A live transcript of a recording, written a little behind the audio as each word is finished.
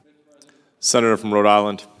Senator from Rhode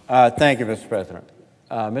Island. Thank you, Mr. President.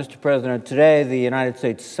 Mr. President, today the United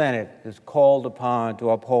States Senate is called upon to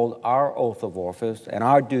uphold our oath of office and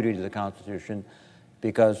our duty to the Constitution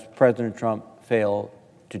because President Trump failed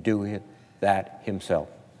to do that himself.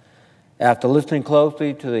 After listening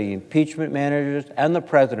closely to the impeachment managers and the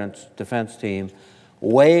President's defense team,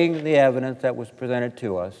 weighing the evidence that was presented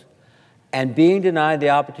to us, and being denied the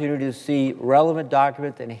opportunity to see relevant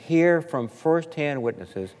documents and hear from firsthand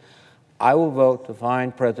witnesses, I will vote to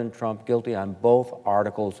find President Trump guilty on both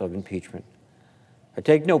articles of impeachment. I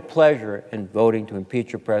take no pleasure in voting to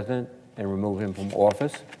impeach a president and remove him from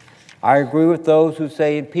office. I agree with those who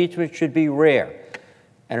say impeachment should be rare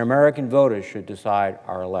and American voters should decide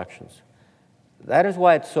our elections. That is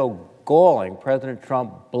why it's so galling President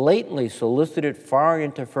Trump blatantly solicited foreign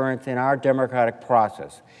interference in our democratic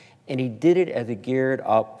process, and he did it as he geared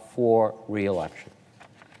up for re-election.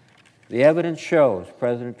 The evidence shows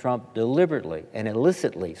President Trump deliberately and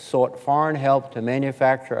illicitly sought foreign help to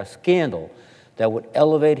manufacture a scandal that would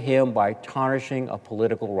elevate him by tarnishing a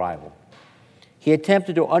political rival. He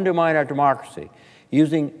attempted to undermine our democracy,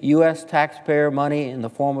 using U.S. taxpayer money in the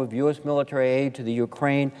form of U.S. military aid to the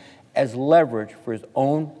Ukraine as leverage for his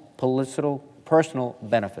own personal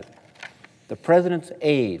benefit. The president's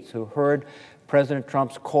aides, who heard President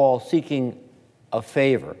Trump's call seeking a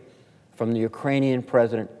favor from the Ukrainian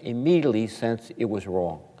president, immediately sensed it was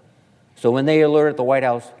wrong. So when they alerted the White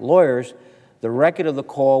House lawyers, the record of the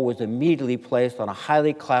call was immediately placed on a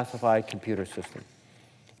highly classified computer system.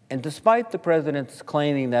 And despite the president's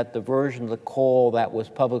claiming that the version of the call that was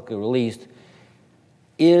publicly released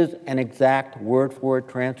is an exact word-for-word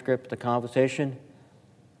transcript of the conversation,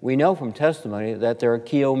 we know from testimony that there are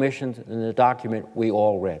key omissions in the document we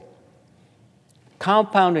all read.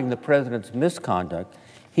 Compounding the president's misconduct,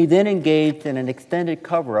 he then engaged in an extended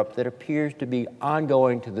cover-up that appears to be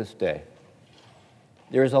ongoing to this day.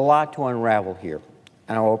 There is a lot to unravel here,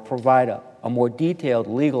 and I will provide a more detailed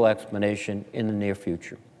legal explanation in the near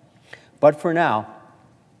future. But for now,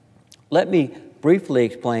 let me briefly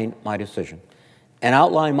explain my decision and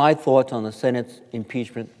outline my thoughts on the Senate's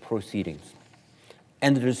impeachment proceedings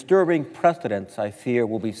and the disturbing precedents I fear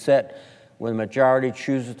will be set when the majority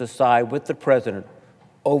chooses to side with the president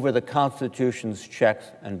over the Constitution's checks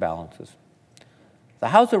and balances. The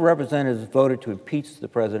House of Representatives voted to impeach the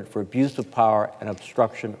president for abuse of power and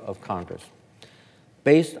obstruction of Congress.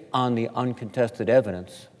 Based on the uncontested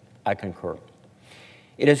evidence, I concur.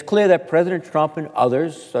 It is clear that President Trump and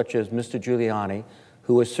others, such as Mr. Giuliani,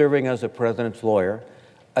 who was serving as the president's lawyer,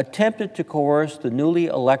 attempted to coerce the newly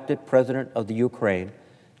elected president of the Ukraine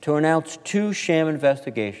to announce two sham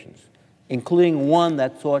investigations, including one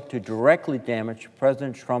that sought to directly damage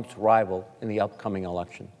President Trump's rival in the upcoming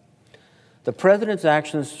election. The president's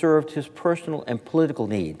actions served his personal and political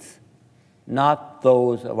needs, not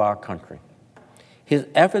those of our country. His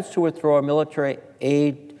efforts to withdraw military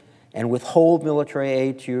aid and withhold military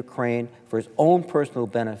aid to Ukraine for his own personal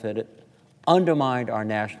benefit undermined our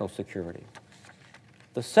national security.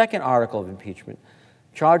 The second article of impeachment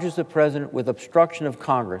charges the president with obstruction of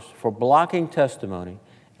Congress for blocking testimony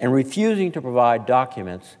and refusing to provide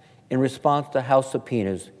documents in response to House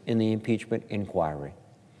subpoenas in the impeachment inquiry.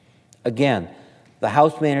 Again, the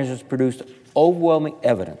House managers produced overwhelming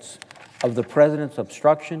evidence of the president's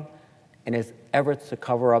obstruction and his efforts to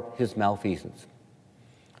cover up his malfeasance.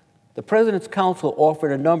 The president's counsel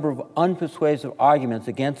offered a number of unpersuasive arguments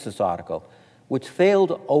against this article, which failed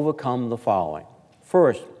to overcome the following.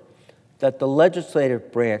 First, that the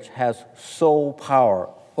legislative branch has sole power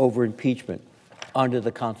over impeachment under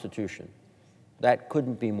the Constitution. That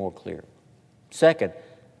couldn't be more clear. Second,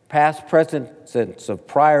 past precedents of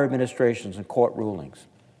prior administrations and court rulings.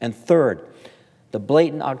 And third, the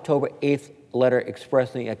blatant October 8th letter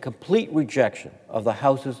expressing a complete rejection of the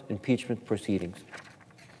House's impeachment proceedings.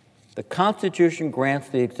 The Constitution grants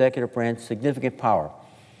the executive branch significant power,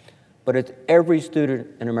 but as every student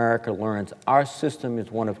in America learns, our system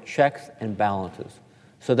is one of checks and balances,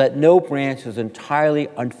 so that no branch is entirely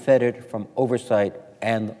unfettered from oversight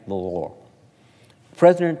and the law.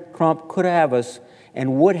 President Trump could have us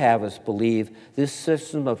and would have us believe this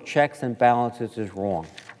system of checks and balances is wrong.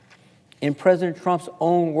 In President Trump's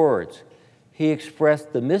own words, he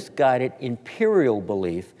expressed the misguided imperial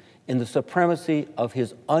belief in the supremacy of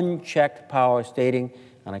his unchecked power, stating,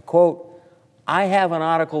 and I quote, "I have an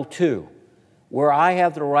Article 2 where I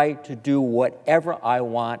have the right to do whatever I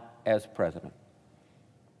want as president."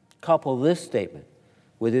 Couple this statement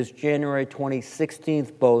with his January 2016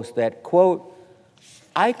 boast that, quote,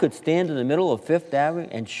 "I could stand in the middle of Fifth Avenue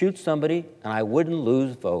and shoot somebody and I wouldn't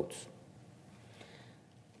lose votes."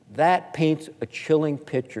 That paints a chilling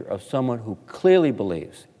picture of someone who clearly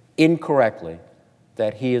believes, incorrectly,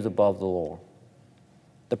 that he is above the law.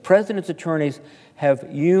 The president's attorneys have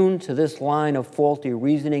hewn to this line of faulty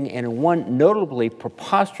reasoning, and in one notably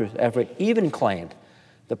preposterous effort, even claimed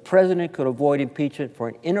the president could avoid impeachment for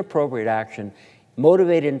an inappropriate action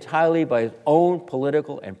motivated entirely by his own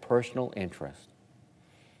political and personal interest.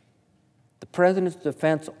 The president's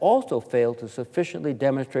defense also failed to sufficiently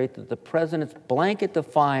demonstrate that the president's blanket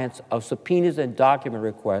defiance of subpoenas and document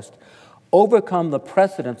requests overcome the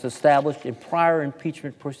precedents established in prior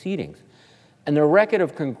impeachment proceedings and the record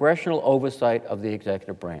of congressional oversight of the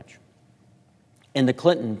executive branch. In the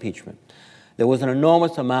Clinton impeachment, there was an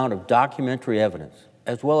enormous amount of documentary evidence,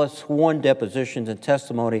 as well as sworn depositions and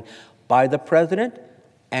testimony by the president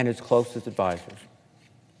and his closest advisors.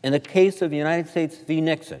 In the case of the United States v.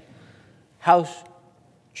 Nixon, House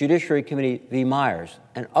Judiciary Committee v. Myers,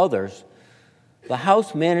 and others, the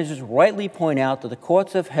House managers rightly point out that the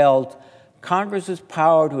courts have held Congress's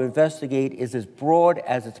power to investigate is as broad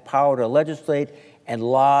as its power to legislate and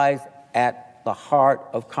lies at the heart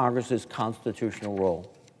of Congress's constitutional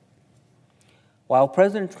role. While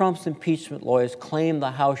President Trump's impeachment lawyers claim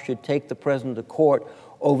the House should take the president to court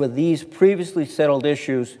over these previously settled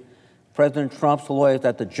issues, President Trump's lawyers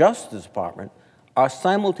at the Justice Department are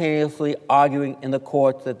simultaneously arguing in the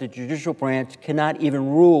courts that the judicial branch cannot even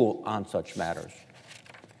rule on such matters.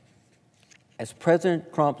 As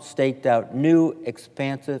President Trump staked out new,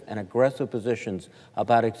 expansive, and aggressive positions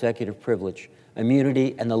about executive privilege,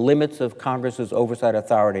 immunity, and the limits of Congress's oversight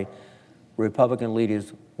authority, Republican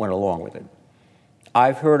leaders went along with it.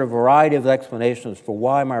 I've heard a variety of explanations for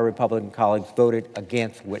why my Republican colleagues voted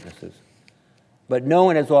against witnesses, but no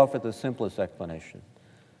one has offered the simplest explanation.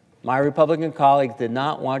 My Republican colleagues did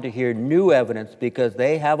not want to hear new evidence because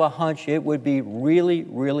they have a hunch it would be really,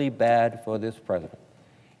 really bad for this president.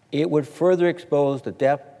 It would further expose the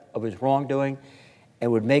depth of his wrongdoing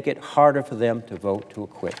and would make it harder for them to vote to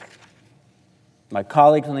acquit. My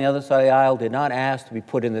colleagues on the other side of the aisle did not ask to be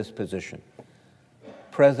put in this position.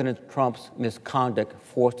 President Trump's misconduct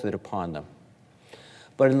forced it upon them.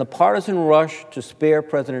 But in the partisan rush to spare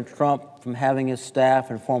President Trump from having his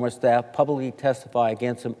staff and former staff publicly testify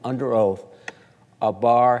against him under oath, a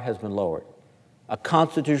bar has been lowered. A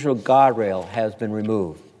constitutional guardrail has been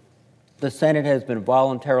removed. The Senate has been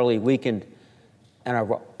voluntarily weakened, and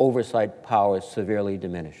our oversight powers severely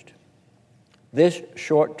diminished. This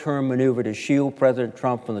short-term maneuver to shield President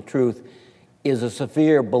Trump from the truth is a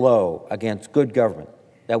severe blow against good government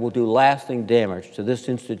that will do lasting damage to this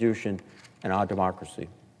institution and our democracy.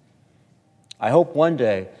 I hope one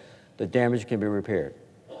day the damage can be repaired.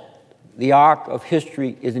 The arc of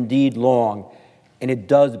history is indeed long, and it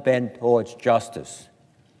does bend towards justice,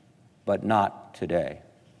 but not today.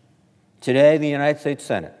 Today, the United States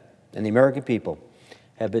Senate and the American people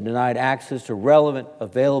have been denied access to relevant,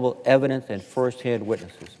 available evidence and firsthand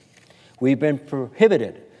witnesses. We've been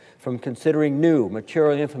prohibited from considering new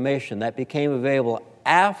material information that became available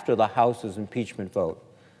after the House's impeachment vote.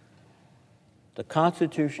 The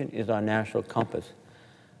Constitution is our national compass,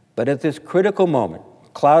 but at this critical moment,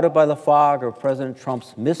 clouded by the fog of President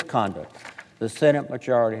Trump's misconduct, the Senate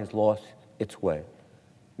majority has lost its way,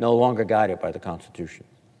 no longer guided by the Constitution.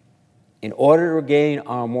 In order to regain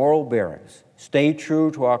our moral bearings, stay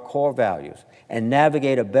true to our core values, and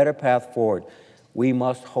navigate a better path forward, we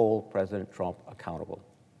must hold President Trump accountable.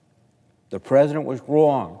 The president was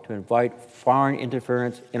wrong to invite foreign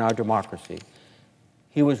interference in our democracy.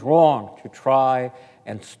 He was wrong to try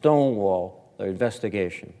and stonewall the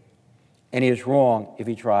investigation. And he is wrong if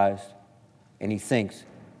he tries and he thinks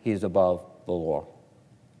he is above the law.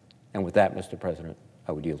 And with that, Mr. President,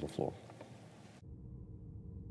 I would yield the floor.